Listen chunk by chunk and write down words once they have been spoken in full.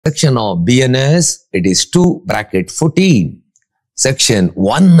Section of BNS, it is 2(14). Section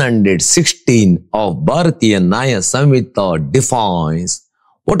 116 of Bharatiya Nyaya Samhita defines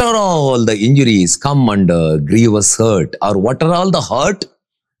what are all the injuries come under grievous hurt, or what are all the hurt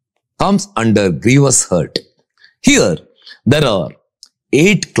comes under grievous hurt. Here there are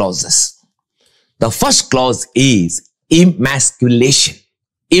 8 clauses. The first clause is emasculation.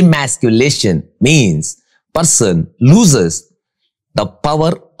 Emasculation means person loses the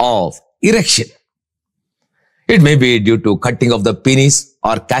power of erection. It may be due to cutting of the penis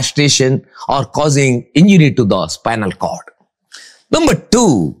or castration or causing injury to the spinal cord. Number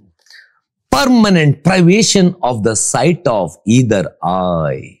 2, permanent privation of the sight of either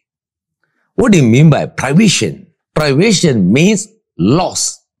eye. What do you mean by privation? Privation means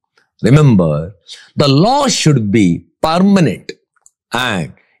loss. Remember, the loss should be permanent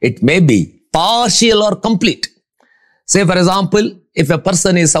and it may be partial or complete. Say for example, if a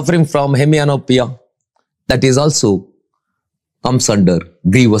person is suffering from hemianopia, that is also comes under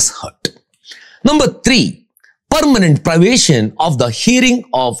grievous hurt. Number 3, permanent privation of the hearing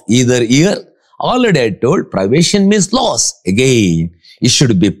of either ear. Already I told privation means loss. Again, it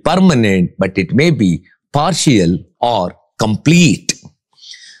should be permanent, but it may be partial or complete.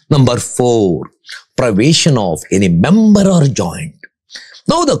 Number 4, privation of any member or joint.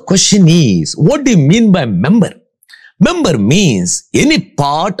 Now the question is, what do you mean by member? Member means any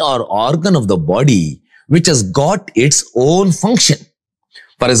part or organ of the body which has got its own function.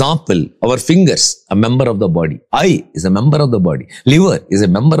 For example, our fingers, a member of the body. Eye is a member of the body. Liver is a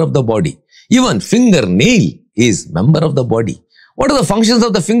member of the body. Even fingernail is member of the body. What are the functions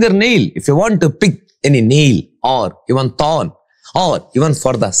of the fingernail? If you want to pick any nail or even thorn or even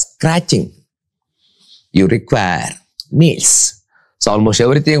for the scratching, you require nails. So almost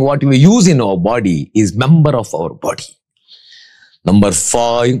everything what we use in our body is member of our body. Number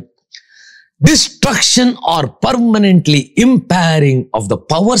 5, destruction or permanently impairing of the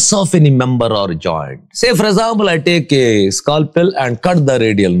powers of any member or joint. Say for example, I take a scalpel and cut the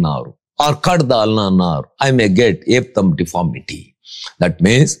radial nerve or cut the ulnar nerve. I may get aphthum deformity. That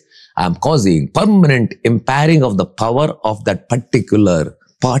means I am causing permanent impairing of the power of that particular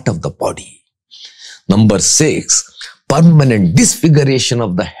part of the body. Number 6, permanent disfiguration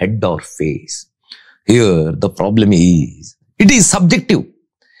of the head or face. Here the problem is, it is subjective.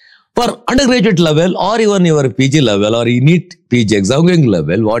 For undergraduate level or even your PG level or NEET PG examining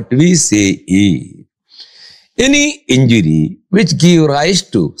level, what we say is, any injury which gives rise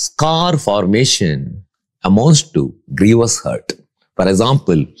to scar formation amounts to grievous hurt. For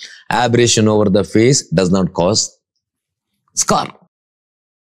example, abrasion over the face does not cause scar.